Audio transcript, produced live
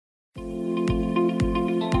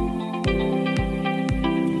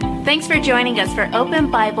Thanks for joining us for Open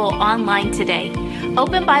Bible Online today.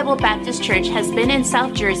 Open Bible Baptist Church has been in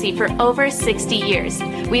South Jersey for over 60 years.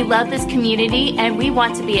 We love this community and we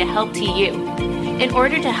want to be a help to you. In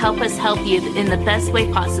order to help us help you in the best way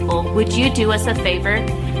possible, would you do us a favor?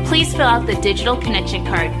 Please fill out the digital connection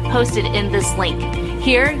card posted in this link.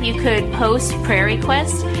 Here you could post prayer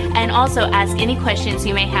requests and also ask any questions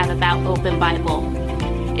you may have about Open Bible.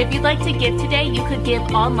 If you'd like to give today, you could give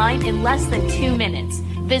online in less than 2 minutes.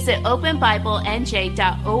 Visit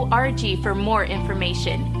openbiblenj.org for more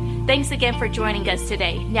information. Thanks again for joining us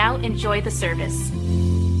today. Now enjoy the service.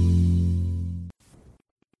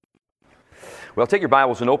 Well, take your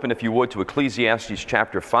Bibles and open, if you would, to Ecclesiastes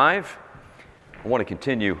chapter 5. I want to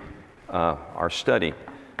continue our study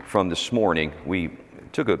from this morning. We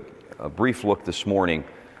took a brief look this morning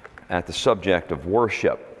at the subject of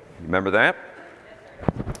worship. Remember that?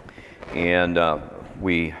 And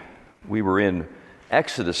we were in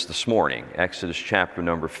Exodus this morning, Exodus chapter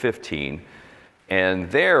number 15. And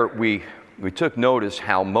there we took notice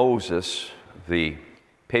how Moses, the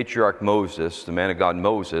patriarch Moses, the man of God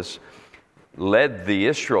Moses, led the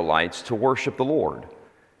Israelites to worship the Lord.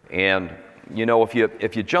 And, you know, if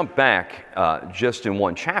you jump back just in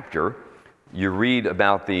one chapter, you read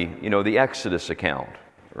about the Exodus account,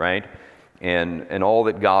 right? And all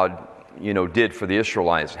that God did for the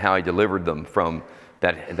Israelites, how He delivered them from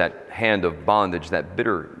that hand of bondage, that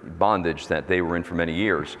bitter bondage that they were in for many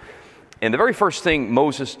years. And the very first thing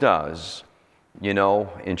Moses does,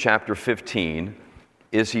 in chapter 15,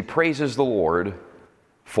 is he praises the Lord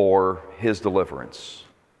for His deliverance,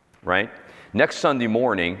 right? Next Sunday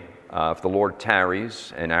morning, if the Lord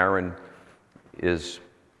tarries and Aaron is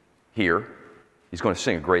here, he's going to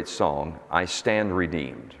sing a great song, I Stand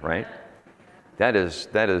Redeemed, right? That is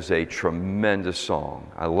a tremendous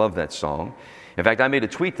song. I love that song. In fact, I made a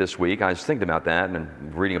tweet this week. I was thinking about that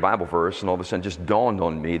and reading a Bible verse, and all of a sudden it just dawned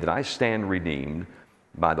on me that I stand redeemed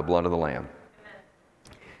by the blood of the Lamb.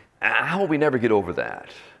 I hope we never get over that.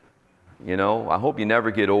 I hope you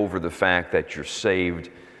never get over the fact that you're saved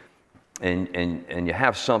and you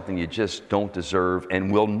have something you just don't deserve and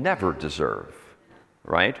will never deserve,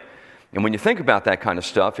 right? And when you think about that kind of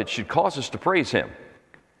stuff, it should cause us to praise Him.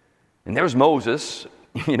 And there's Moses,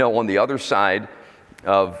 on the other side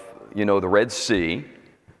of, the Red Sea,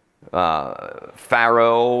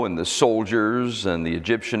 Pharaoh and the soldiers and the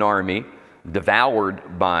Egyptian army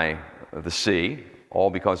devoured by the sea, all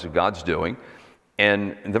because of God's doing.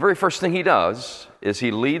 And the very first thing he does is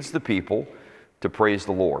he leads the people to praise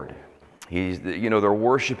the Lord. They're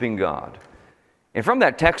worshiping God. And from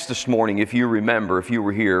that text this morning, if you remember, if you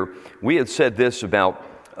were here, we had said this about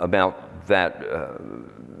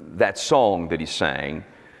that song that he sang.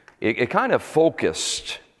 It kind of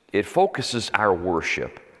focuses our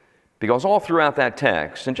worship. Because all throughout that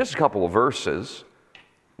text, in just a couple of verses,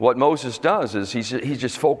 what Moses does is he's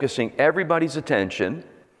just focusing everybody's attention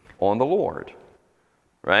on the Lord.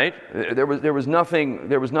 Right? There was nothing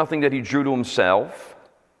that he drew to himself.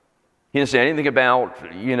 He didn't say anything about,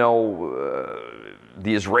 the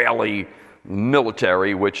Israeli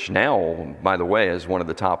military, which now, by the way, is one of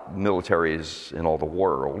the top militaries in all the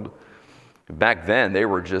world. Back then, they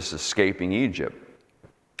were just escaping Egypt,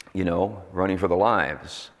 running for their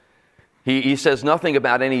lives. He says nothing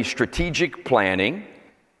about any strategic planning,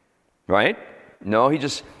 right? No,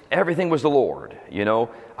 everything was the Lord,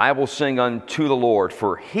 I will sing unto the Lord,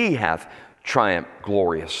 for He hath triumphed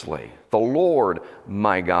gloriously. The Lord,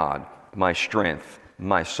 my God, my strength,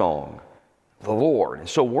 my song. The Lord. And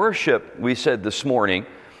so worship, we said this morning,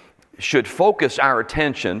 should focus our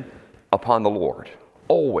attention upon the Lord,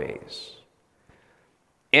 always.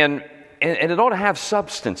 And it ought to have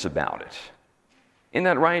substance about it. Isn't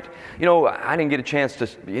that right? I didn't get a chance to,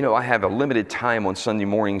 I have a limited time on Sunday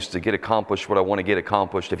mornings to get accomplished what I want to get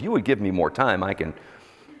accomplished. If you would give me more time, I can.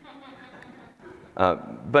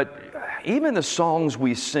 But even the songs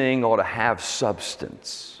we sing ought to have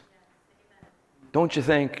substance. Don't you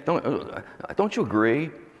think? Don't you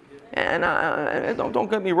agree? And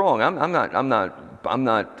don't get me wrong. I'm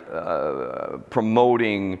not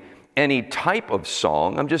promoting any type of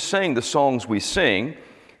song. I'm just saying the songs we sing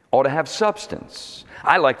ought to have substance.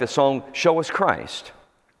 I like the song "Show Us Christ."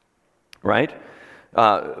 Right?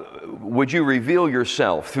 Would you reveal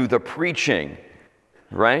yourself through the preaching?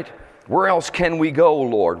 Right? Where else can we go,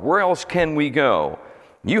 Lord? Where else can we go?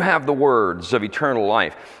 You have the words of eternal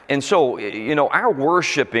life. And so, our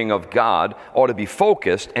worshiping of God ought to be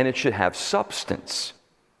focused, and it should have substance,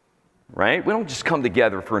 right? We don't just come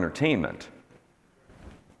together for entertainment.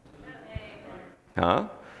 Huh?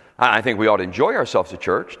 I think we ought to enjoy ourselves at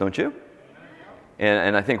church, don't you?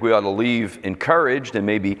 and I think we ought to leave encouraged and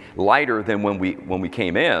maybe lighter than when we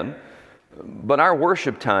came in. But our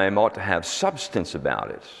worship time ought to have substance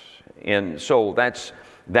about it. And so that's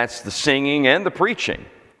the singing and the preaching,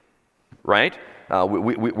 right?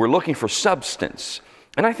 We're looking for substance.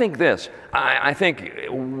 And I think this, I think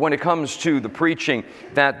when it comes to the preaching,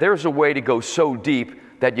 that there's a way to go so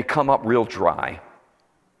deep that you come up real dry.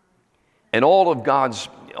 And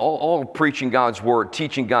all preaching God's Word,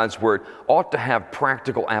 teaching God's Word, ought to have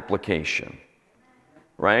practical application,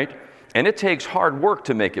 right? And it takes hard work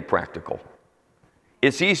to make it practical.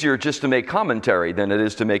 It's easier just to make commentary than it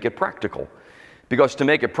is to make it practical. Because to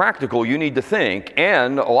make it practical, you need to think,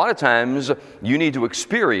 and a lot of times, you need to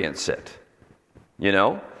experience it, you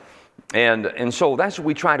know? And so that's what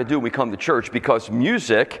we try to do when we come to church, because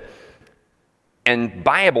music and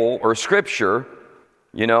Bible or Scripture,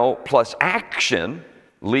 you know, plus action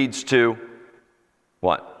leads to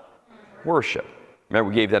what? Worship. Remember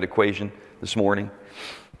we gave that equation this morning?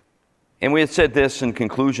 And we had said this in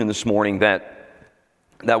conclusion this morning,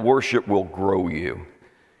 that worship will grow you.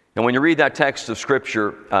 And when you read that text of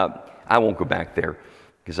Scripture, I won't go back there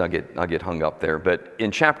because I'll get hung up there. But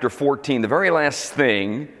in chapter 14, the very last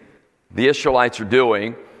thing the Israelites are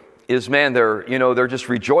doing is, man, they're just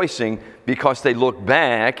rejoicing because they look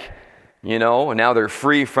back, you know, and now they're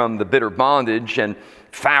free from the bitter bondage, and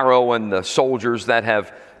Pharaoh and the soldiers that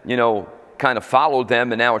have, you know, kind of followed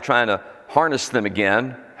them and now are trying to harness them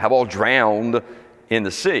again, have all drowned in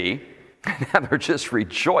the sea. Now they're just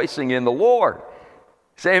rejoicing in the Lord.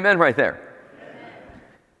 Say amen right there. Amen.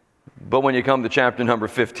 But when you come to chapter number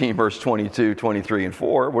 15, verse 22, 23, and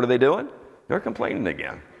 4, what are they doing? They're complaining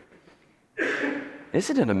again.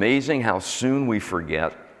 Isn't it amazing how soon we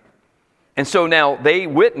forget? And so now they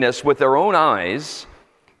witness with their own eyes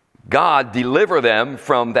God deliver them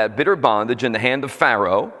from that bitter bondage in the hand of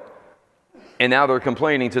Pharaoh, and now they're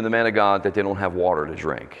complaining to the man of God that they don't have water to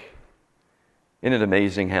drink. Isn't it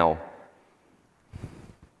amazing how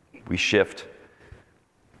we shift?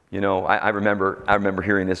 You know, I remember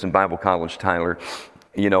hearing this in Bible college, Tyler.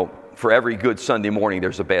 You know, for every good Sunday morning,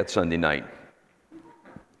 there's a bad Sunday night.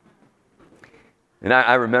 And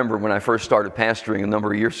I remember when I first started pastoring a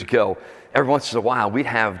number of years ago, every once in a while, we'd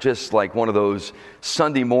have just like one of those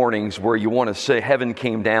Sunday mornings where you want to say, heaven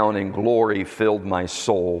came down and glory filled my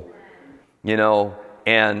soul. You know,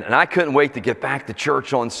 and I couldn't wait to get back to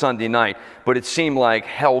church on Sunday night, but it seemed like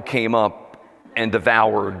hell came up and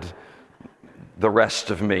devoured the rest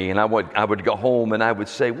of me. And I would go home and I would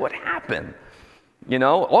say, what happened? You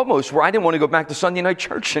know, almost where I didn't want to go back to Sunday night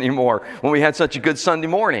church anymore when we had such a good Sunday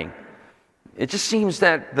morning. It just seems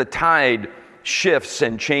that the tide shifts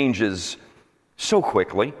and changes so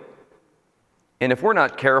quickly. And if we're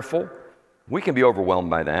not careful, we can be overwhelmed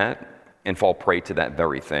by that and fall prey to that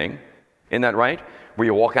very thing. Isn't that right? Where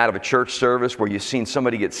you walk out of a church service where you've seen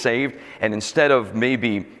somebody get saved, and instead of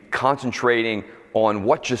maybe concentrating on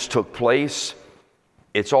what just took place,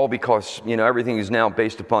 it's all because, you know, everything is now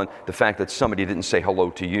based upon the fact that somebody didn't say hello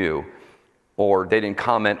to you, or they didn't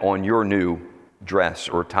comment on your new dress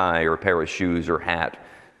or tie or pair of shoes or hat.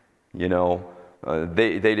 You know,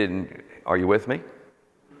 they didn't. Are you with me?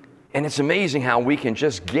 And it's amazing how we can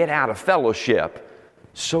just get out of fellowship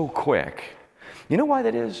so quick. You know why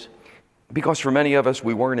that is? Because for many of us,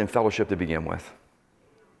 we weren't in fellowship to begin with.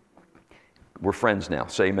 We're friends now.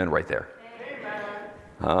 Say amen right there.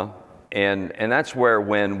 Amen. And that's where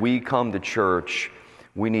when we come to church,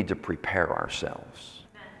 we need to prepare ourselves.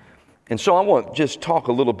 And so I want to just talk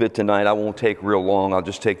a little bit tonight. I won't take real long. I'll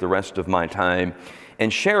just take the rest of my time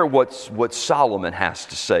and share what Solomon has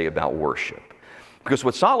to say about worship. Because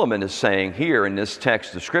what Solomon is saying here in this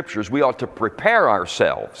text of Scriptures, we ought to prepare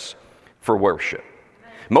ourselves for worship.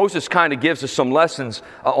 Moses kind of gives us some lessons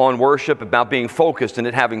on worship about being focused and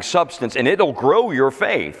it having substance, and it'll grow your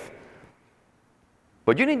faith.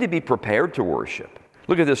 But you need to be prepared to worship.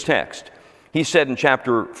 Look at this text. He said in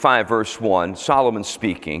chapter 5, verse 1, Solomon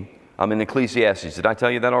speaking, I'm in Ecclesiastes. Did I tell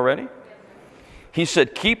you that already? He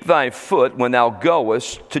said, keep thy foot when thou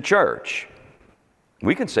goest to church.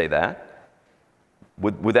 We can say that.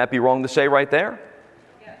 Would that be wrong to say right there?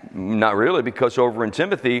 Not really, because over in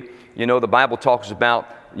Timothy, you know, the Bible talks about,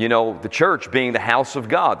 you know, the church being the house of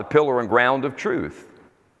God, the pillar and ground of truth,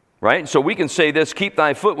 right? So we can say this, keep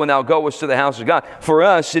thy foot when thou goest to the house of God. For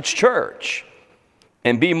us, it's church.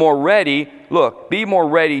 And be more ready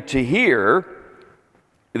to hear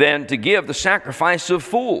than to give the sacrifice of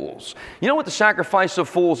fools. You know what the sacrifice of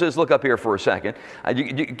fools is? Look up here for a second.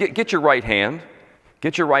 Get your right hand.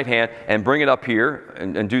 Get your right hand and bring it up here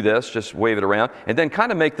and do this. Just wave it around. And then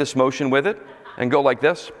kind of make this motion with it. and go like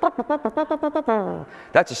this.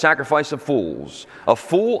 That's a sacrifice of fools. A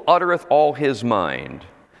fool uttereth all his mind.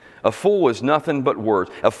 A fool is nothing but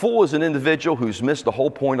words. A fool is an individual who's missed the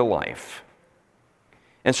whole point of life.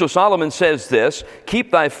 And so Solomon says this,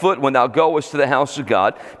 keep thy foot when thou goest to the house of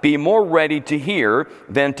God. Be more ready to hear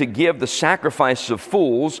than to give the sacrifice of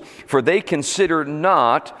fools, for they consider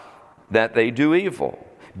not that they do evil.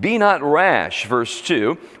 Be not rash, verse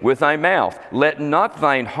 2, with thy mouth. Let not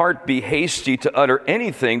thine heart be hasty to utter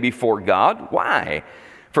anything before God. Why?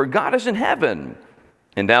 For God is in heaven,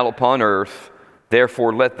 and thou upon earth.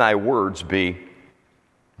 Therefore let thy words be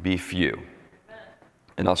few.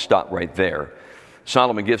 And I'll stop right there.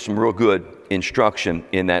 Solomon gives some real good instruction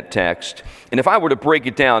in that text. And if I were to break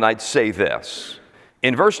it down, I'd say this.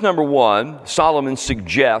 In verse number 1, Solomon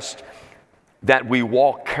suggests that we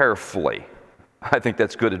walk carefully. I think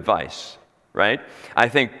that's good advice, right? I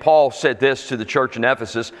think Paul said this to the church in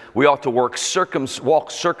Ephesus, we ought to walk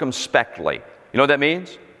circumspectly. You know what that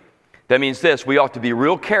means? That means this, we ought to be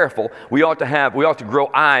real careful. We ought to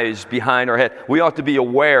grow eyes behind our head. We ought to be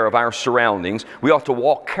aware of our surroundings. We ought to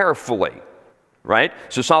walk carefully. Right?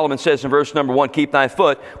 So Solomon says in verse number 1, keep thy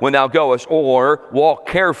foot when thou goest, or walk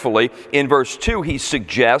carefully. In verse 2, he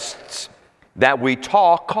suggests that we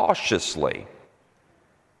talk cautiously.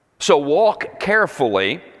 So walk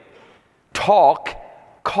carefully, talk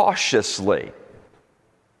cautiously.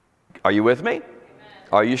 Are you with me? Amen.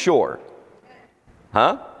 Are you sure?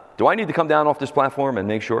 Huh? Do I need to come down off this platform and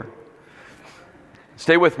make sure?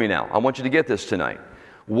 Stay with me now. I want you to get this tonight.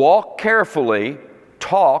 Walk carefully,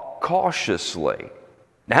 talk cautiously.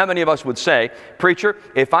 Now, how many of us would say, preacher,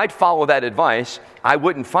 if I'd follow that advice, I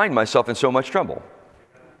wouldn't find myself in so much trouble?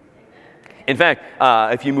 In fact,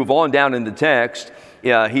 if you move on down in the text,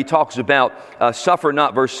 he talks about suffer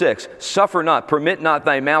not, verse 6, suffer not, permit not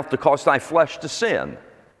thy mouth to cause thy flesh to sin.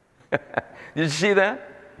 Did you see that?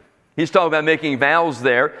 He's talking about making vows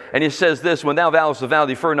there, and he says this, when thou vowest a vow,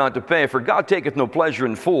 defer not to pay, for God taketh no pleasure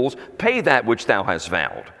in fools, pay that which thou hast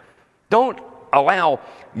vowed. Don't allow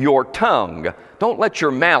your tongue, don't let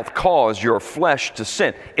your mouth cause your flesh to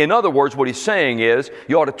sin. In other words, what he's saying is,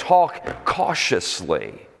 you ought to talk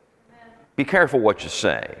cautiously. Be careful what you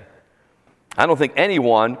say. I don't think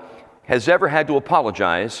anyone has ever had to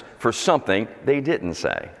apologize for something they didn't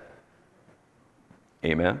say.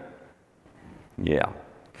 Amen? Yeah.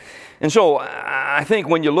 And so I think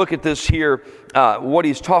when you look at this here, what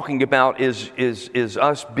he's talking about is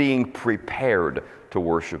us being prepared to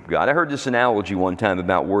worship God. I heard this analogy one time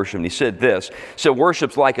about worship, and he said this. So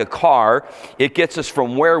worship's like a car. It gets us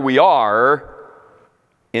from where we are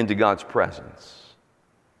into God's presence.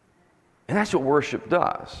 And that's what worship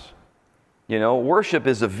does. You know, worship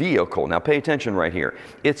is a vehicle. Now pay attention right here.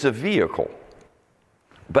 It's a vehicle.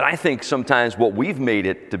 But I think sometimes what we've made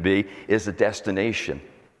it to be is a destination.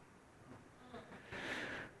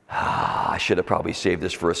 I should have probably saved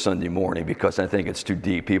this for a Sunday morning because I think it's too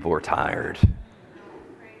deep. People are tired.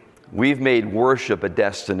 We've made worship a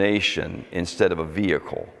destination instead of a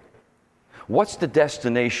vehicle. What's the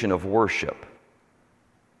destination of worship?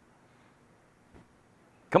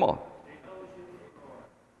 Come on.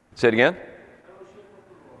 Say it again.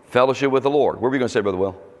 Fellowship with the Lord. What were you going to say, Brother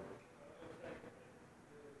Will?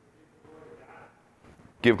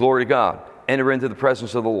 Give glory to God. Enter into the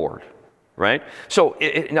presence of the Lord. Right? So,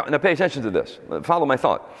 now pay attention to this. Follow my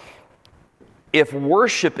thought. If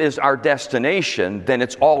worship is our destination, then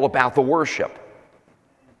it's all about the worship.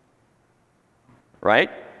 Right?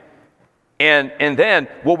 And then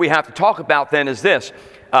what we have to talk about then is this.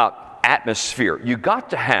 Atmosphere. You got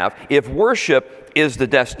to have, if worship is the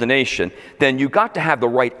destination, then you got to have the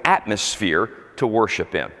right atmosphere to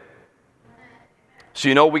worship in. So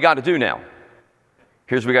you know what we got to do now?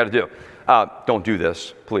 Here's what we got to do. Don't do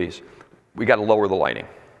this, please. We got to lower the lighting.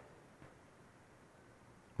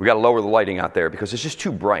 We got to lower the lighting out there because it's just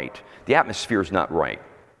too bright. The atmosphere is not right.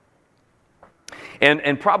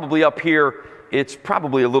 And probably up here, it's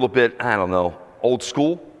probably a little bit, I don't know, old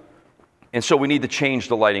school. And so we need to change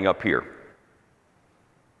the lighting up here.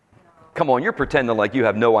 Come on, you're pretending like you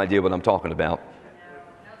have no idea what I'm talking about.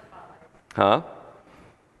 Huh?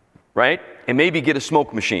 Right? And maybe get a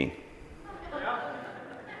smoke machine.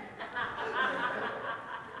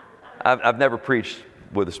 I've never preached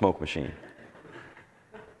with a smoke machine.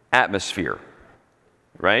 Atmosphere,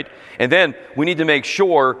 right? And then we need to make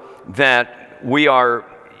sure that we are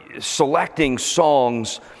selecting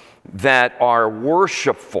songs that are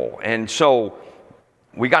worshipful. And so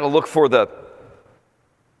we got to look for the...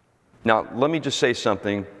 Now, let me just say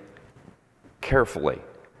something carefully.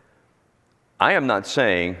 I am not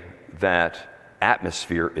saying that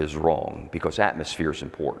atmosphere is wrong, because atmosphere is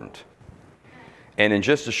important. And in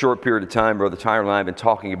just a short period of time, Brother Tyler and I have been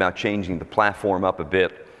talking about changing the platform up a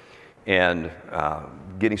bit and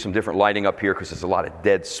getting some different lighting up here because there's a lot of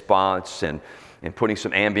dead spots, and putting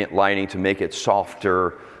some ambient lighting to make it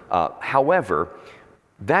softer. However,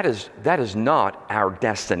 that is not our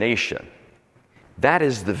destination. That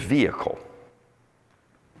is the vehicle.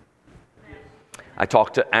 I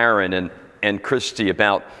talked to Aaron and Christy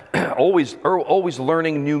about always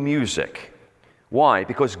learning new music. Why?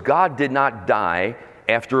 Because God did not die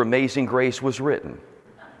after Amazing Grace was written.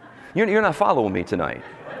 You're not following me tonight.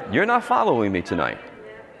 You're not following me tonight.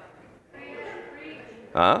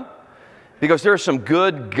 Huh? Because there are some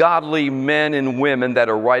good, godly men and women that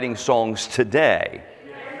are writing songs today.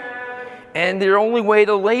 And the only way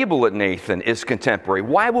to label it, Nathan, is contemporary.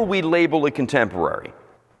 Why will we label it contemporary?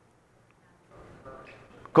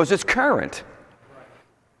 Because it's current.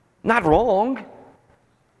 Not wrong.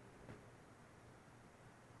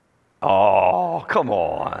 Oh, come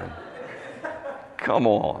on. Come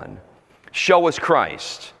on. Show us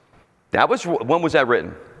Christ. When was that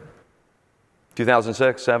written?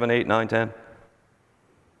 2006, 7, 8, 9, 10?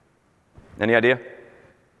 Any idea?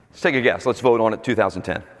 Let's take a guess. Let's vote on it,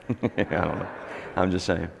 2010. I don't know. I'm just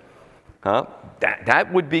saying. Huh?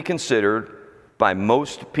 That would be considered by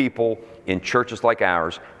most people in churches like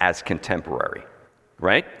ours as contemporary,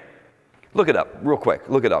 right? Look it up real quick.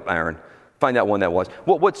 Look it up, Aaron. Find out when that was.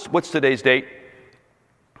 What's today's date?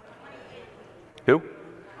 Who?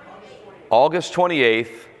 August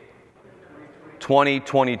 28th,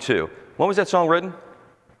 2022. When was that song written?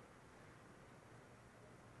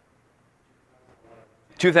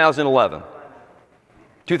 2011.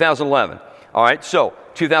 2011. All right, so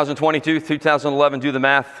 2022, 2011, do the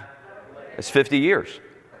math. It's 50 years.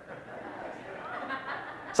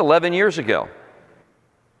 It's 11 years ago.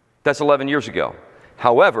 That's 11 years ago.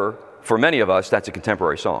 However, for many of us, that's a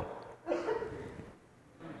contemporary song.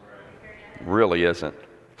 Really isn't.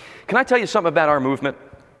 Can I tell you something about our movement?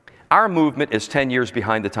 Our movement is 10 years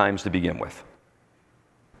behind the times to begin with.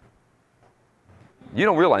 You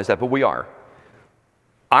don't realize that, but we are.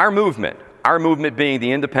 Our movement being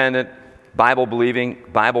the independent, Bible-believing,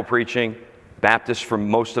 Bible-preaching, Baptist for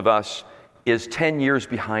most of us, is 10 years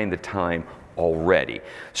behind the time already.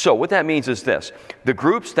 So what that means is this. The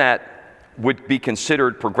groups that would be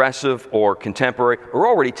considered progressive or contemporary are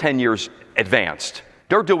already 10 years advanced.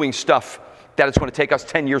 They're doing stuff that it's going to take us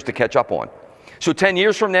 10 years to catch up on. So 10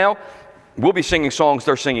 years from now, we'll be singing songs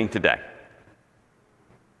they're singing today.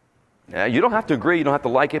 You don't have to agree, you don't have to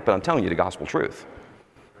like it, but I'm telling you the gospel truth.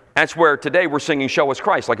 That's where today we're singing Show Us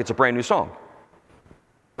Christ like it's a brand new song.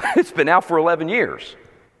 It's been out for 11 years.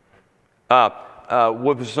 What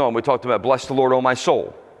was the song? We talked about Bless the Lord, O my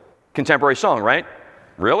soul. Contemporary song, right?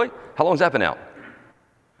 Really? How long has that been out?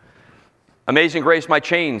 Amazing Grace, My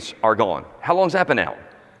Chains Are Gone. How long has that been out?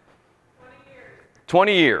 20 years.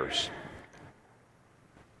 20 years.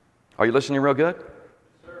 Are you listening real good?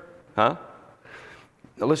 Sir. Huh?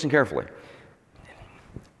 Now listen carefully.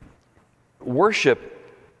 Worship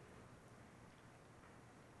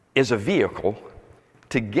is a vehicle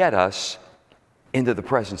to get us into the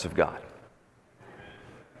presence of God.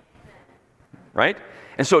 Right?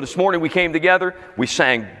 And so this morning we came together, we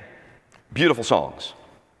sang beautiful songs.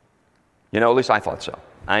 At least I thought so.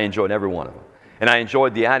 I enjoyed every one of them. And I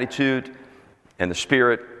enjoyed the attitude and the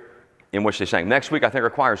spirit in which they sang. Next week, I think our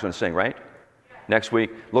choir is going to sing, right? Next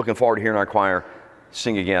week, looking forward to hearing our choir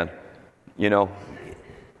sing again.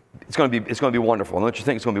 It's going to be wonderful. Don't you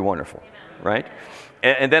think it's going to be wonderful? Right?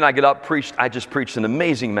 And then I get up, I just preached an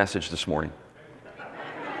amazing message this morning.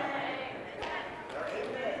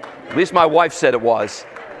 At least my wife said it was.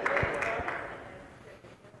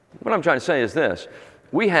 What I'm trying to say is this.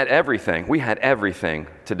 We had everything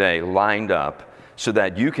today lined up so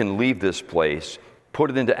that you can leave this place, put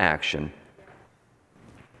it into action,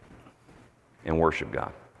 and worship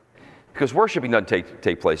God. Because worshiping doesn't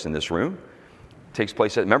take place in this room. It takes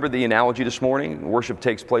place remember the analogy this morning? Worship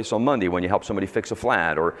takes place on Monday when you help somebody fix a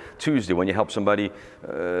flat, or Tuesday when you help somebody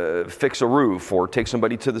fix a roof, or take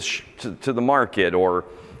somebody to the market, or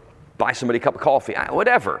buy somebody a cup of coffee,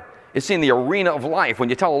 whatever. It's in the arena of life. When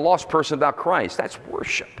you tell a lost person about Christ, that's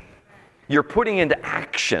worship. You're putting into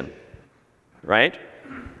action, right,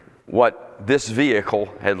 what this vehicle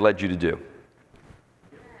had led you to do.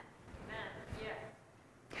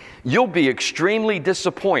 You'll be extremely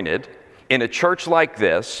disappointed in a church like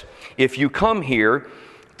this if you come here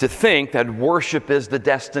to think that worship is the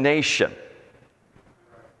destination.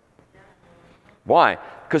 Why?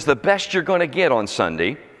 Because the best you're going to get on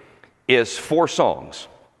Sunday is 4 songs.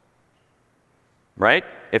 Right?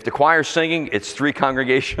 If the choir's singing, it's 3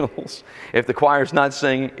 congregationals. If the choir's not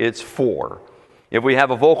singing, it's 4. If we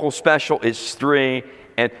have a vocal special, it's 3.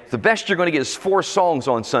 And the best you're going to get is 4 songs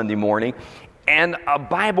on Sunday morning and a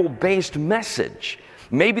Bible-based message.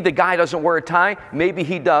 Maybe the guy doesn't wear a tie. Maybe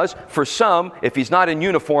he does. For some, if he's not in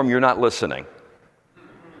uniform, you're not listening.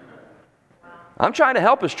 I'm trying to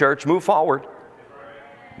help us, church, move forward.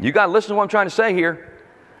 You got to listen to what I'm trying to say here.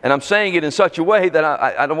 And I'm saying it in such a way that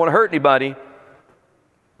I don't want to hurt anybody.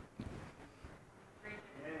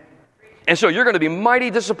 And so you're going to be mighty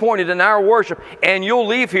disappointed in our worship, and you'll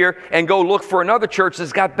leave here and go look for another church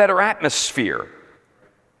that's got better atmosphere.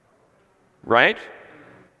 Right?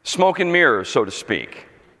 Smoke and mirrors, so to speak.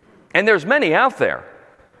 And there's many out there.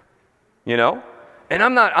 You know? And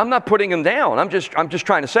I'm not putting them down. I'm just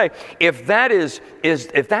trying to say, if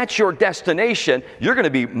that's your destination, you're going to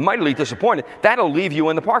be mightily disappointed. That'll leave you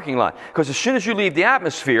in the parking lot. Because as soon as you leave the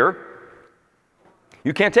atmosphere,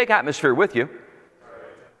 you can't take atmosphere with you.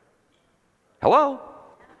 Hello?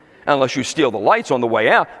 Unless you steal the lights on the way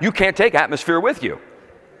out, you can't take atmosphere with you.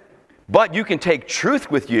 But you can take truth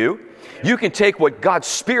with you. You can take what God's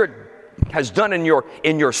Spirit has done in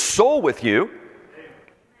your soul with you.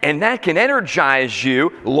 And that can energize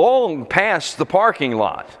you long past the parking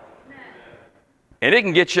lot. And it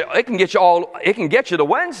can get you to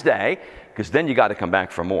Wednesday, because then you got to come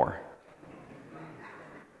back for more.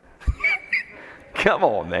 Come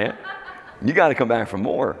on, man. You got to come back for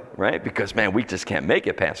more, right? Because, man, we just can't make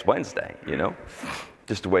it past Wednesday, you know?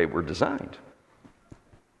 Just the way we're designed.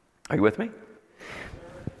 Are you with me?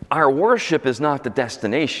 Our worship is not the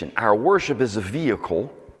destination. Our worship is a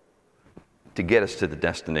vehicle to get us to the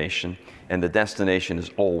destination. And the destination is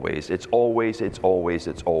always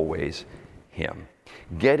Him.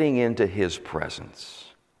 Getting into His presence.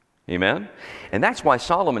 Amen? And that's why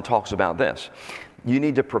Solomon talks about this. You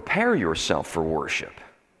need to prepare yourself for worship.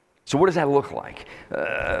 So what does that look like?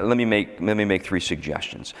 Let me make 3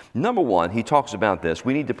 suggestions. Number 1, he talks about this.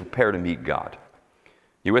 We need to prepare to meet God.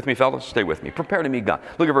 You with me, fellas? Stay with me. Prepare to meet God.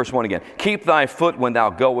 Look at verse 1 again. Keep thy foot when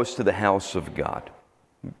thou goest to the house of God.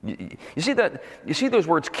 You see that? You see those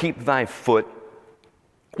words, keep thy foot?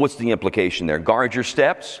 What's the implication there? Guard your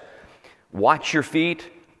steps. Watch your feet.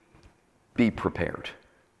 Be prepared.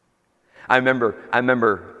 I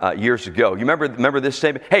remember years ago. You remember this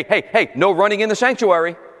statement? Hey, no running in the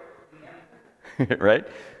sanctuary. Right?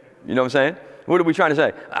 You know what I'm saying? What are we trying to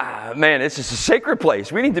say? Man, it's just a sacred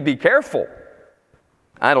place. We need to be careful.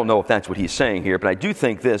 I don't know if that's what he's saying here, but I do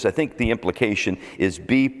think this. I think the implication is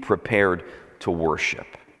be prepared to worship.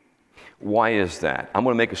 Why is that? I'm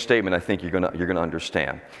going to make a statement I think you're going to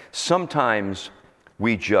understand. Sometimes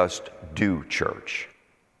we just do church.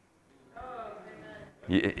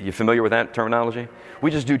 You familiar with that terminology? We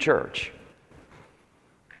just do church.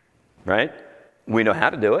 Right? We know how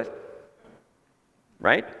to do it.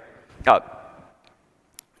 Right?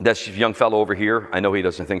 That's a young fellow over here. I know he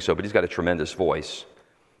doesn't think so, but he's got a tremendous voice.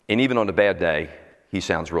 And even on a bad day, he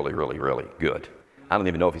sounds really, really, really good. I don't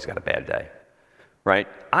even know if he's got a bad day. Right?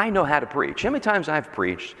 I know how to preach. How many times I've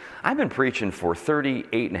preached? I've been preaching for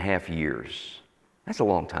 38 and a half years. That's a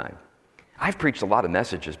long time. I've preached a lot of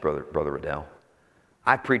messages, Brother Riddell.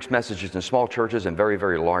 I've preached messages in small churches and very,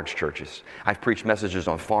 very large churches. I've preached messages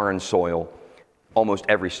on foreign soil, almost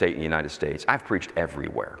every state in the United States. I've preached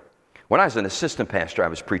everywhere. When I was an assistant pastor, I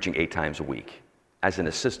was preaching 8 times a week as an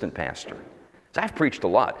assistant pastor. So I've preached a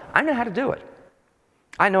lot. I know how to do it.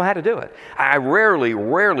 I know how to do it. I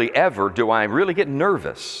rarely ever do I really get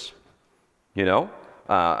nervous. You know?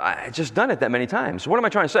 I've just done it that many times. What am I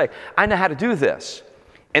trying to say? I know how to do this.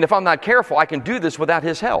 And if I'm not careful, I can do this without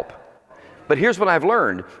His help. But here's what I've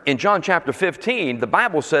learned. In John chapter 15, the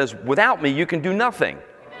Bible says, without me, you can do nothing.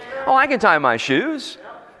 Oh, I can tie my shoes.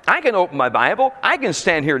 I can open my Bible. I can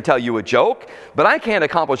stand here and tell you a joke. But I can't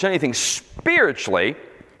accomplish anything spiritually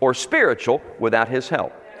or spiritual without His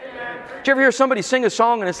help. Did you ever hear somebody sing a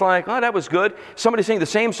song and it's like, oh, that was good? Somebody sing the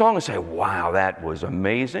same song and say, wow, that was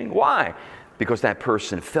amazing. Why? Because that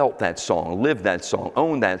person felt that song, lived that song,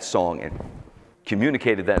 owned that song, and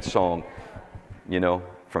communicated that song, you know,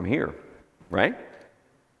 from here. Right?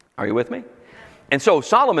 Are you with me? And so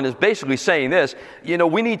Solomon is basically saying this, you know,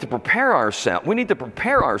 we need to prepare ourselves. We need to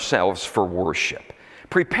prepare ourselves for worship.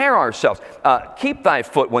 Prepare ourselves. Keep thy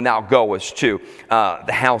foot when thou goest to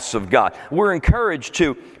the house of God. We're encouraged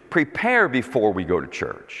to prepare before we go to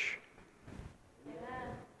church.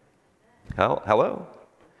 Hello?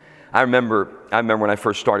 I remember when I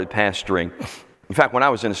first started pastoring. In fact, when I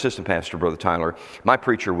was an assistant pastor, Brother Tyler, my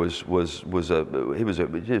preacher was a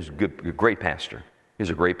great pastor. He was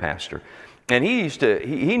a great pastor. And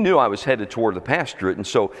he knew I was headed toward the pastorate, and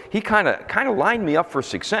so he kind of lined me up for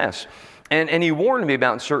success. And he warned me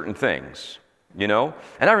about certain things. you know?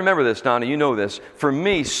 And I remember this, Donna, you know this. For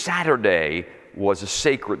me, Saturday was a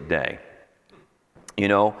sacred day, you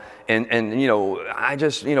know? And you know, I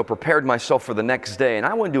just, you know, prepared myself for the next day. And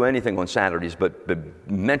I wouldn't do anything on Saturdays but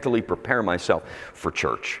mentally prepare myself for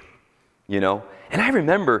church, you know? And I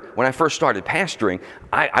remember when I first started pastoring,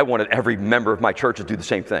 I wanted every member of my church to do the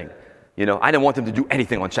same thing. You know, I didn't want them to do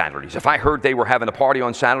anything on Saturdays. If I heard they were having a party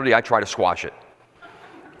on Saturday, I'd try to squash it.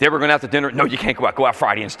 They were going out to dinner. No, you can't go out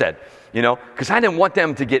Friday instead. You know, because I didn't want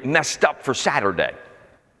them to get messed up for Saturday.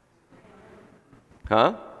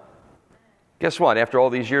 Huh? Guess what? After all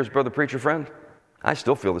these years, brother preacher friend, I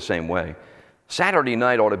still feel the same way. Saturday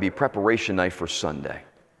night ought to be preparation night for Sunday.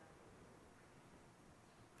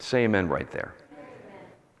 Say amen right there.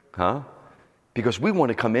 Huh? Because we want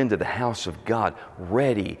to come into the house of God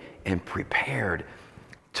ready and prepared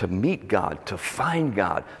to meet God, to find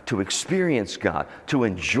God, to experience God, to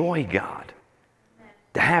enjoy God,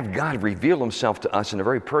 to have God reveal himself to us in a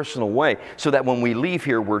very personal way so that when we leave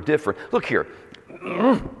here, we're different. Look here.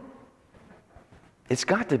 It's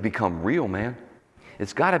got to become real, man.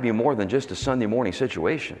 It's got to be more than just a Sunday morning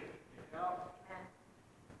situation.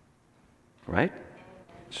 Right?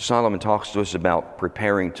 So Solomon talks to us about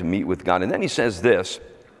preparing to meet with God. And then he says this.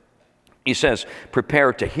 He says,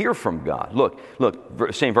 prepare to hear from God.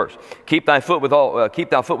 Look, same verse. Keep thy foot when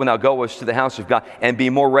thou goest to the house of God, and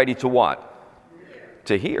be more ready to what?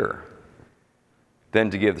 To hear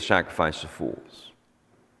than to give the sacrifice of fools.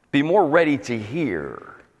 Be more ready to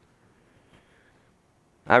hear.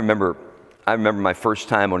 I remember my first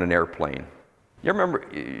time on an airplane. You remember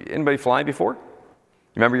anybody fly before? You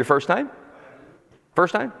remember your first time?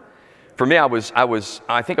 First time? For me,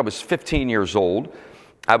 I think I was 15 years old.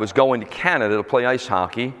 I was going to Canada to play ice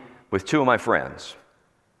hockey with two of my friends.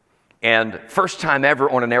 And first time ever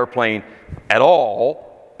on an airplane at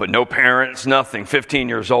all, but no parents, nothing, 15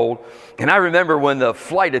 years old. And I remember when the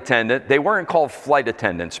flight attendant, they weren't called flight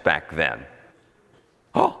attendants back then.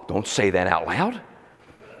 Oh, don't say that out loud.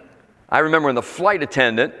 I remember when the flight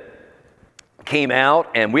attendant came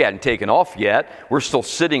out, and we hadn't taken off yet. We're still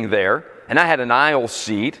sitting there, and I had an aisle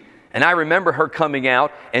seat. And I remember her coming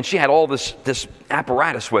out, and she had all this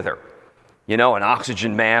apparatus with her. You know, an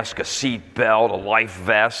oxygen mask, a seat belt, a life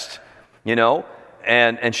vest, you know.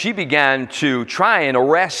 And she began to try and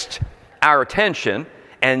arrest our attention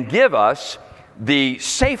and give us the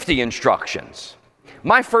safety instructions.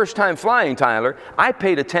 My first time flying, Tyler, I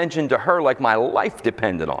paid attention to her like my life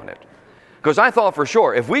depended on it. Because I thought for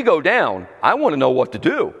sure, if we go down, I want to know what to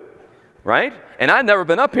do. Right? And I'd never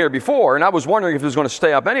been up here before, and I was wondering if it was going to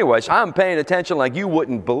stay up anyway, so I'm paying attention like you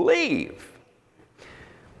wouldn't believe.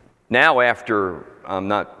 Now, after I'm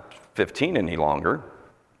not 15 any longer,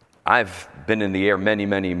 I've been in the air many,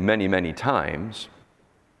 many, many, many times.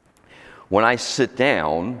 When I sit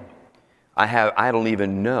down, I don't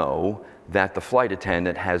even know that the flight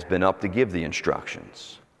attendant has been up to give the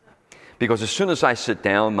instructions. Because as soon as I sit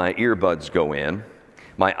down, my earbuds go in,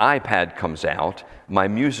 my iPad comes out, my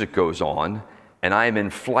music goes on, and I'm in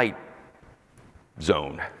flight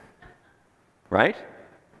zone. Right?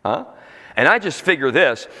 Huh? And I just figure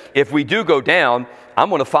this, if we do go down, I'm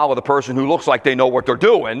going to follow the person who looks like they know what they're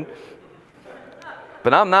doing,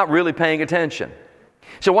 but I'm not really paying attention.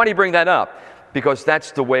 So why do you bring that up? Because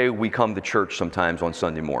that's the way we come to church sometimes on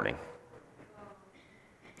Sunday morning.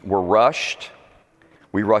 We're rushed.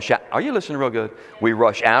 We rush out. Are you listening real good? We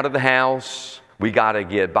rush out of the house. We got to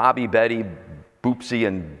get Bobby, Betty, Boopsy,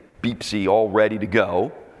 and Beepsy all ready to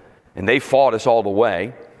go. And they fought us all the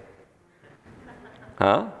way.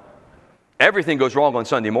 Huh? Everything goes wrong on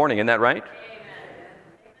Sunday morning, isn't that right?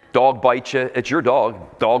 Dog bites you. It's your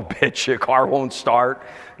dog. Dog bit you. Car won't start.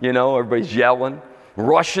 You know, everybody's yelling.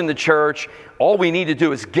 Rushing to church. All we need to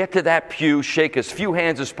do is get to that pew, shake as few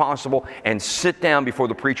hands as possible, and sit down before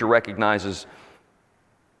the preacher recognizes,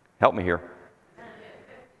 help me here.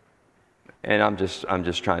 And I'm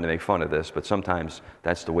just trying to make fun of this, but sometimes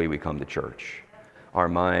that's the way we come to church. Our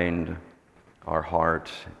mind, our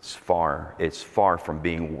heart, it's far from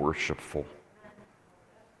being worshipful.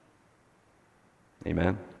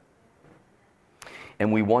 Amen?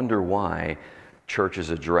 And we wonder why church is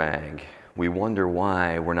a drag. We wonder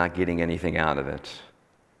why we're not getting anything out of it.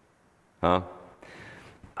 Huh?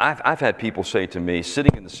 I've had people say to me,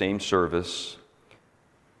 sitting in the same service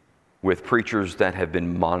with preachers that have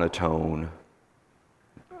been monotone,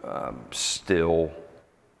 still,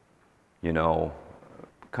 you know,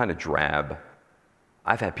 kind of drab.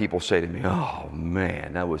 I've had people say to me, oh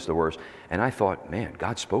man, that was the worst. And I thought, man,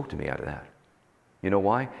 God spoke to me out of that. You know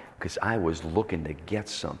why? Because I was looking to get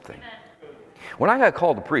something. When I got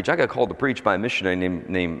called to preach by a missionary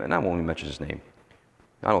named, and I won't even mention his name,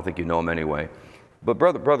 I don't think you know him anyway. But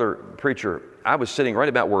brother preacher, I was sitting right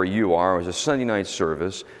about where you are. It was a Sunday night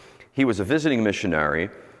service. He was a visiting missionary.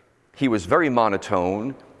 He was very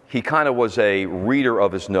monotone. He kind of was a reader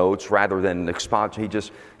of his notes rather than an expositor. He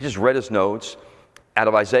just read his notes out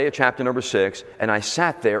of Isaiah chapter number 6, and I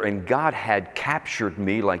sat there, and God had captured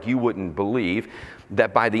me like you wouldn't believe,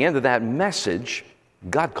 that by the end of that message,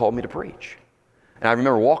 God called me to preach. And I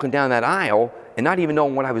remember walking down that aisle and not even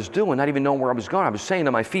knowing what I was doing, not even knowing where I was going. I was saying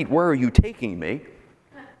to my feet, "Where are you taking me?"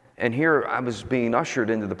 And here I was being ushered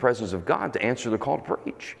into the presence of God to answer the call to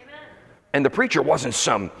preach. Amen. And the preacher wasn't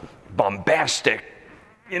some bombastic,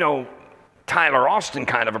 Tyler Austin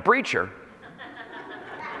kind of a preacher.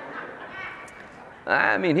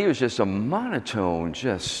 I mean, he was just a monotone,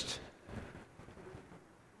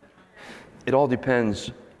 it all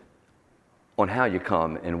depends on how you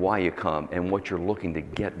come and why you come and what you're looking to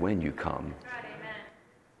get when you come.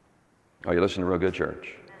 Are you listening to real good,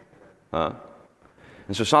 church? Huh?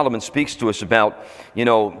 And so Solomon speaks to us about,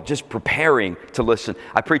 just preparing to listen.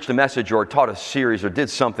 I preached a message or taught a series or did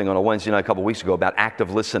something on a Wednesday night a couple weeks ago about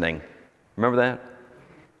active listening. Remember that?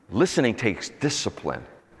 Listening takes discipline.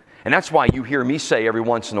 And that's why you hear me say every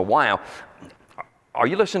once in a while, "Are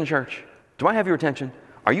you listening, church? Do I have your attention?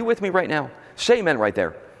 Are you with me right now?" Say amen right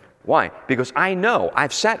there. Why? Because I know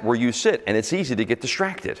I've sat where you sit, and it's easy to get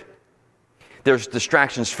distracted. There's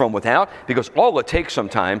distractions from without, because all it takes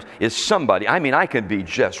sometimes is somebody. I can be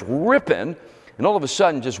just ripping, and all of a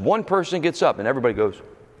sudden just one person gets up, and everybody goes.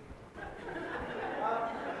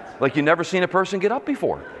 Like you've never seen a person get up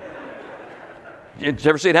before. Did you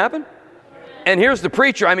ever see it happen? And here's the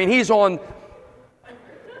preacher. He's on.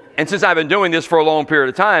 And since I've been doing this for a long period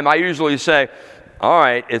of time, I usually say, "All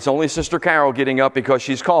right, it's only Sister Carol getting up because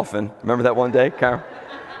she's coughing." Remember that one day, Carol?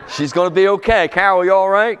 "She's going to be okay. Carol, you all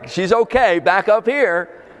right? She's okay. Back up here."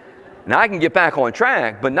 Now I can get back on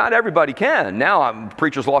track, but not everybody can. Now the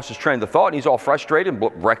preacher's lost his train of thought, and he's all frustrated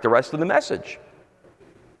and wrecked the rest of the message.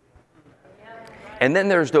 And then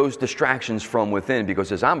there's those distractions from within,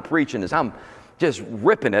 because as I'm preaching, as I'm just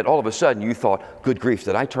ripping it, all of a sudden you thought, "Good grief,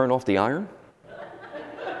 did I turn off the iron?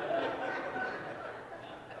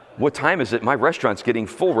 What time is it? My restaurant's getting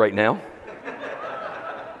full right now.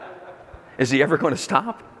 Is he ever going to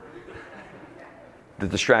stop?" The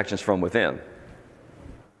distractions from within.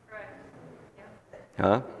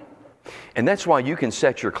 Huh? And that's why you can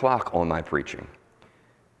set your clock on my preaching.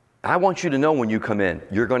 I want you to know when you come in,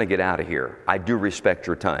 you're going to get out of here. I do respect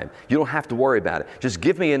your time. You don't have to worry about it. Just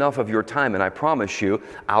give me enough of your time, and I promise you,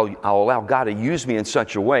 I'll allow God to use me in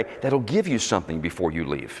such a way that'll give you something before you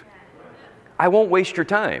leave. I won't waste your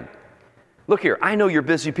time. Look here, I know you're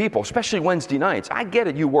busy people, especially Wednesday nights. I get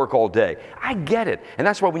it, you work all day. I get it. And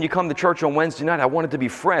that's why when you come to church on Wednesday night, I want it to be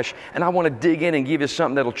fresh, and I want to dig in and give you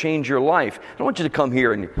something that'll change your life. I don't want you to come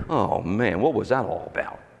here and, "Oh man, what was that all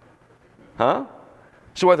about?" Huh?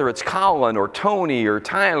 So whether it's Colin or Tony or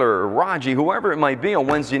Tyler or Raji, whoever it might be on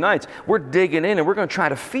Wednesday nights, we're digging in and we're going to try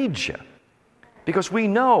to feed you. Because we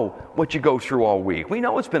know what you go through all week. We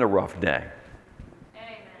know it's been a rough day.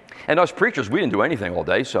 Amen. And us preachers, we didn't do anything all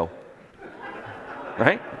day, so,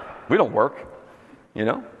 right? We don't work,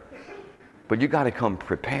 But you got to come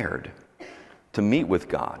prepared to meet with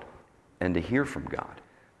God and to hear from God.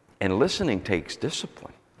 And listening takes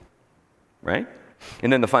discipline, right?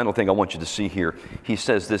 And then the final thing I want you to see here, he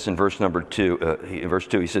says this in verse 2.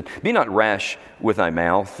 He said, "Be not rash with thy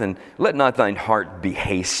mouth, and let not thine heart be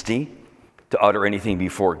hasty to utter anything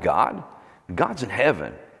before God. God's in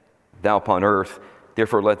heaven, thou upon earth,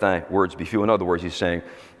 therefore let thy words be few." In other words, he's saying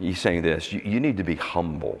this, you need to be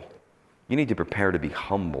humble. You need to prepare to be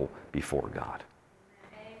humble before God.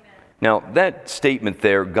 Amen. Now, that statement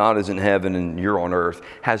there, God is in heaven and you're on earth,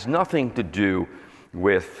 has nothing to do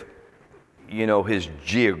with his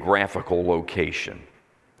geographical location.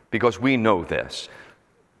 Because we know this.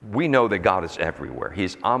 We know that God is everywhere.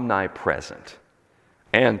 He's omnipresent.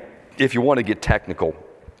 And if you want to get technical,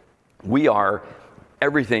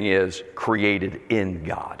 everything is created in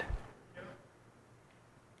God.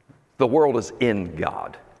 The world is in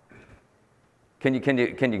God. Can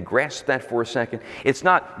you grasp that for a second? It's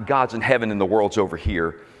not God's in heaven and the world's over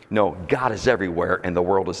here. No, God is everywhere and the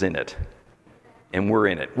world is in it. And we're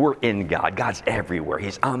in it. We're in God. God's everywhere.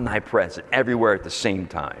 He's omnipresent, everywhere at the same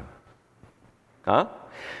time. Huh?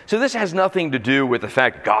 So this has nothing to do with the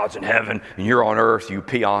fact God's in heaven and you're on earth, you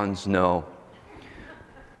peons. No.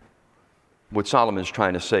 What Solomon's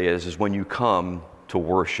trying to say is when you come to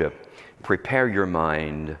worship, prepare your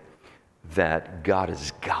mind that God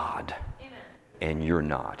is God. Amen. And you're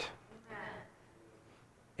not. Amen.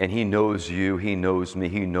 And He knows you, He knows me,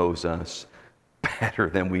 He knows us better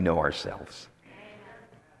than we know ourselves.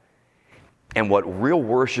 And what real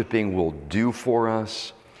worshiping will do for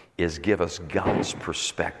us is give us God's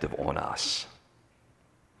perspective on us.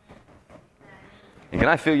 And can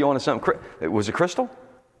I fill you on to something? Was it Crystal?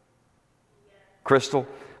 Crystal?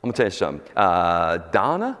 I'm going to tell you something.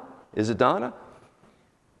 Donna? Is it Donna?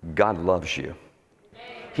 God loves you.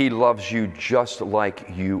 He loves you just like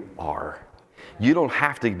you are. You don't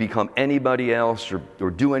have to become anybody else or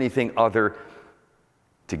do anything other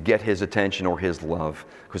to get His attention or His love.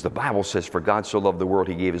 Because the Bible says, for God so loved the world,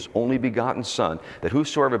 He gave His only begotten Son, that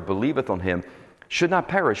whosoever believeth on Him should not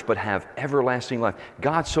perish, but have everlasting life.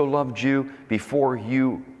 God so loved you before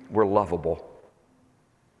you were lovable.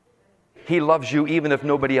 He loves you even if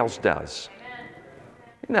nobody else does.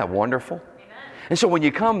 Isn't that wonderful? And so when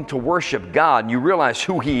you come to worship God and you realize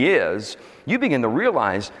who He is, you begin to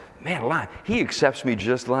realize, man, He accepts me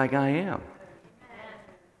just like I am.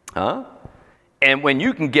 Huh? And when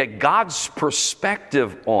you can get God's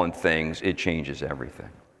perspective on things, it changes everything.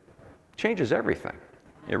 It changes everything.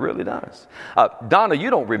 It really does. Donna, you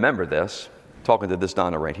don't remember this, talking to this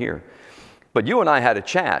Donna right here, but you and I had a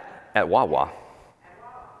chat at Wawa.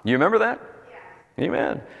 You remember that? Yeah.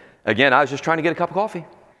 Amen. Again, I was just trying to get a cup of coffee.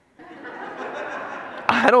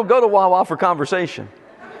 I don't go to Wawa for conversation.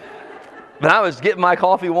 But I was getting my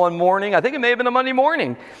coffee one morning, I think it may have been a Monday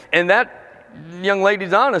morning, and that young lady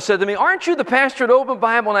Donna said to me, aren't you the pastor at Open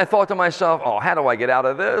Bible? And I thought to myself, oh, how do I get out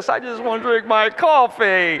of this? I just want to drink my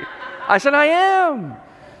coffee. I said, I am.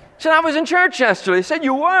 She said, I was in church yesterday. I said,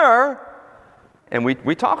 you were? And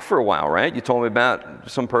we talked for a while, right? You told me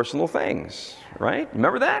about some personal things, right?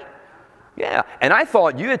 Remember that? Yeah. And I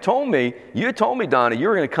thought you had told me, Donna, you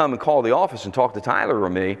were going to come and call the office and talk to Tyler or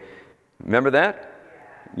me. Remember that?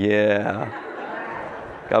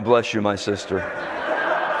 Yeah. God bless you, my sister.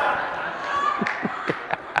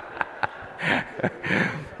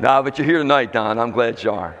 No, but you're here tonight, Don. I'm glad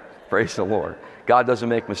you are. Praise the Lord. God doesn't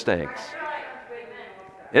make mistakes.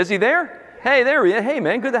 Is He there? Hey, there He is. Hey,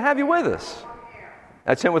 man, good to have you with us.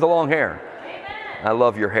 That's him with the long hair. I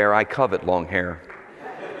love your hair. I covet long hair,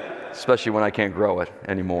 especially when I can't grow it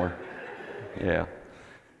anymore. Yeah.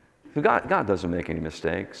 God doesn't make any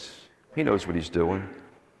mistakes. He knows what He's doing.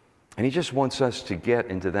 And He just wants us to get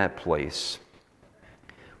into that place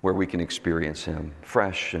where we can experience Him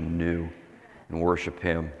fresh and new and worship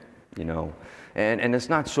Him, you know. And it's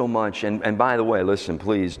not so much, and by the way, listen,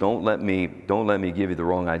 please, don't let me give you the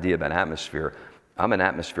wrong idea about atmosphere. I'm an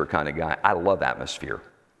atmosphere kind of guy. I love atmosphere,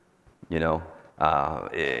 you know.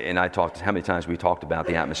 And how many times we talked about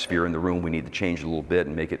the atmosphere in the room. We need to change it a little bit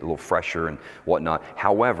and make it a little fresher and whatnot.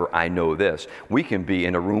 However, I know this. We can be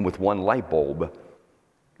in a room with one light bulb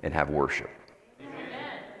and have worship.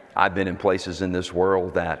 I've been in places in this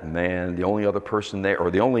world that, man, the only other person there,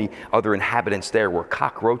 or the only other inhabitants there were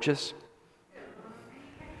cockroaches.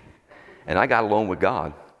 And I got alone with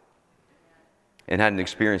God and had an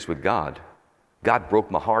experience with God. God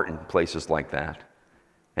broke my heart in places like that.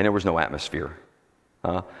 And there was no atmosphere.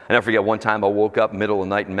 I never forget one time I woke up middle of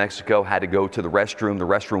the night in Mexico, had to go to the restroom. The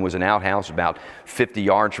restroom was an outhouse about 50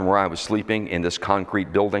 yards from where I was sleeping in this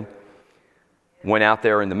concrete building. Went out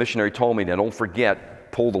there and the missionary told me, now don't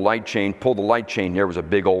forget, pull the light chain. There was a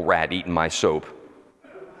big old rat eating my soap.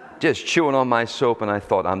 Just chewing on my soap, and I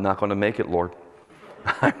thought, I'm not going to make it, Lord.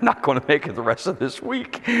 I'm not going to make it the rest of this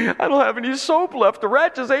week. I don't have any soap left. The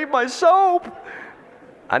rat just ate my soap.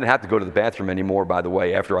 I didn't have to go to the bathroom anymore, by the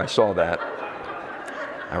way, after I saw that.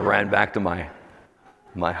 I ran back to my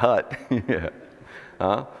hut. Yeah.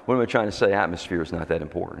 What am I trying to say? Atmosphere is not that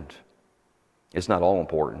important. It's not all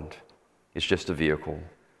important. It's just a vehicle.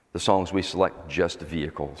 The songs we select, just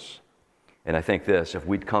vehicles. And I think this, if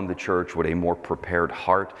we'd come to church with a more prepared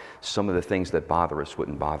heart, some of the things that bother us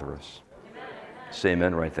wouldn't bother us. Amen. Say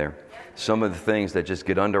amen right there. Some of the things that just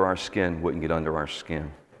get under our skin wouldn't get under our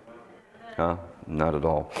skin. Not at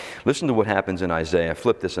all. Listen to what happens in Isaiah.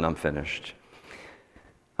 Flip this and I'm finished.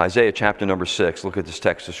 Isaiah chapter number 6. Look at this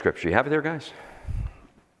text of Scripture. You have it there, guys?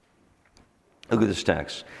 Look at this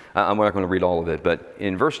text. I'm not going to read all of it, but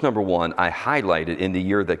in verse number 1, I highlighted in the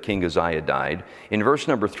year that King Uzziah died. In verse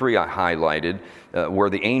number 3, I highlighted where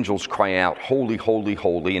the angels cry out, holy, holy,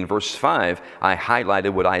 holy. In verse 5, I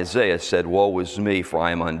highlighted what Isaiah said, woe is me, for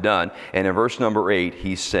I am undone. And in verse number 8,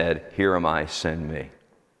 he said, here am I, send me.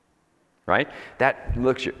 Right? That,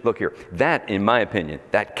 look here. That, in my opinion,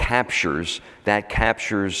 that captures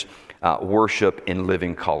worship in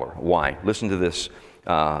living color. Why? Listen to this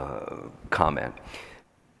comment.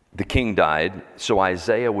 The king died, so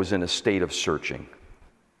Isaiah was in a state of searching.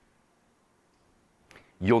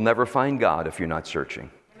 You'll never find God if you're not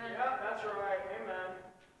searching. Amen. Yeah, that's right. Amen.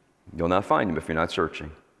 You'll not find Him if you're not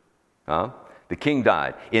searching. The king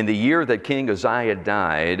died. In the year that King Uzziah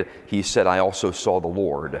died, he said, I also saw the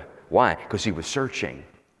Lord. Why? Because he was searching.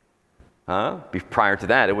 Prior to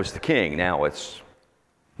that, it was the king. Now it's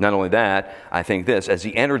not only that, I think this. As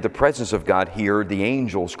he entered the presence of God, he heard the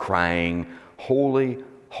angels crying, holy,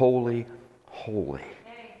 holy, holy.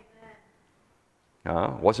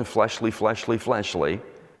 It wasn't fleshly, fleshly, fleshly.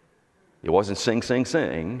 It wasn't sing, sing,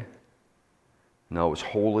 sing. No, it was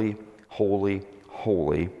holy, holy,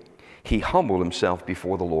 holy. He humbled himself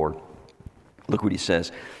before the Lord. Look what he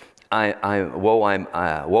says.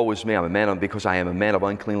 Woe is me, I'm a man because I am a man of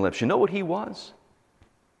unclean lips. You know what he was?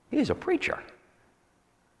 He's a preacher.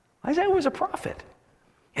 Isaiah was a prophet.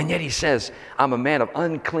 And yet he says, I'm a man of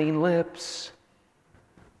unclean lips.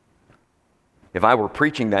 If I were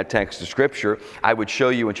preaching that text of Scripture, I would show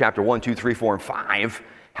you in chapter 1, 2, 3, 4, and 5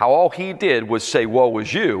 how all he did was say, woe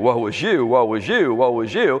is you, woe is you, woe is you, woe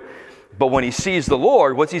is you. But when he sees the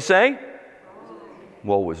Lord, what's he say?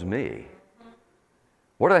 Woe is me.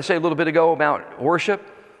 What did I say a little bit ago about worship?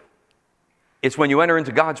 It's when you enter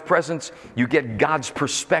into God's presence, you get God's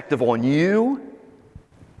perspective on you.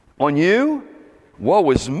 On you? Woe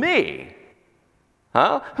is me.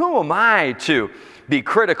 Who am I to be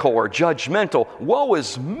critical or judgmental? Woe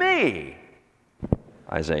is me,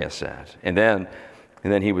 Isaiah said. And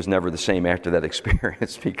then he was never the same after that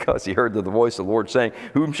experience because he heard the voice of the Lord saying,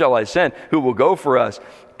 whom shall I send? Who will go for us?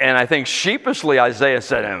 And I think sheepishly Isaiah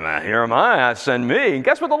said, here am I, send me. And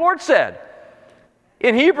guess what the Lord said?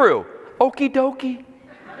 In Hebrew, okie dokie.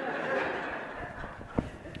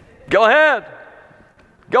 Go ahead.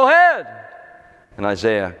 Go ahead. And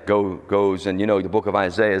Isaiah goes, and you know, the book of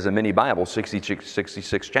Isaiah is a mini Bible,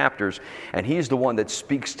 66 chapters, and he's the one that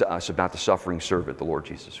speaks to us about the suffering servant, the Lord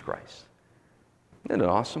Jesus Christ. Isn't it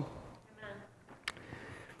awesome? Amen.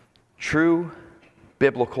 True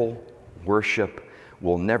biblical worship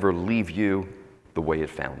will never leave you the way it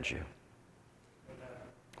found you.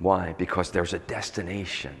 Why? Because there's a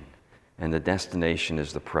destination, and the destination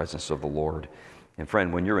is the presence of the Lord. And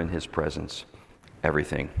friend, when you're in His presence,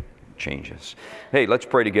 everything changes. Hey, let's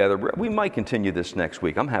pray together. We might continue this next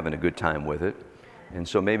week. I'm having a good time with it. And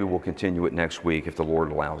so maybe we'll continue it next week if the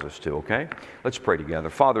Lord allows us to, okay? Let's pray together.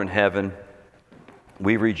 Father in heaven,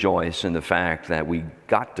 we rejoice in the fact that we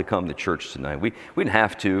got to come to church tonight. We didn't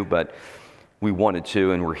have to, but we wanted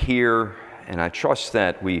to, and we're here. And I trust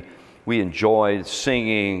that we enjoyed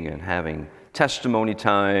singing and having testimony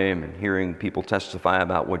time and hearing people testify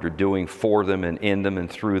about what you're doing for them and in them and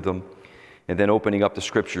through them. And then opening up the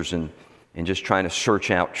Scriptures and just trying to search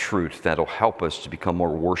out truth that'll help us to become more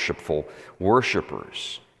worshipful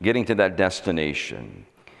worshipers, getting to that destination.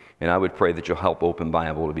 And I would pray that you'll help Open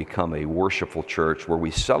Bible to become a worshipful church where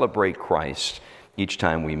we celebrate Christ each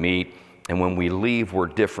time we meet, and when we leave, we're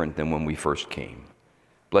different than when we first came.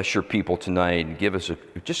 Bless your people tonight and give us a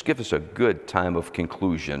good time of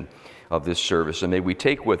conclusion of this service. And may we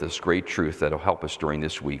take with us great truth that'll help us during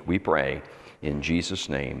this week. We pray in Jesus'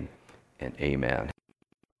 name. And amen.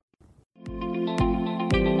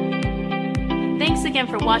 Thanks again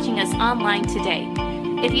for watching us online today.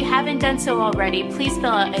 If you haven't done so already, please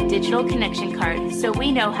fill out a digital connection card so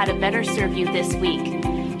we know how to better serve you this week.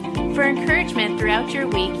 For encouragement throughout your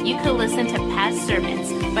week, you can listen to past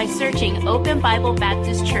sermons by searching Open Bible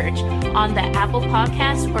Baptist Church on the Apple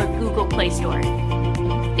Podcast or Google Play Store.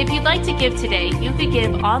 If you'd like to give today, you could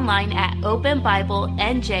give online at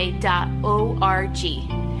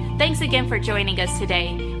openbiblenj.org. Thanks again for joining us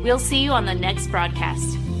today. We'll see you on the next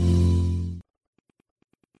broadcast.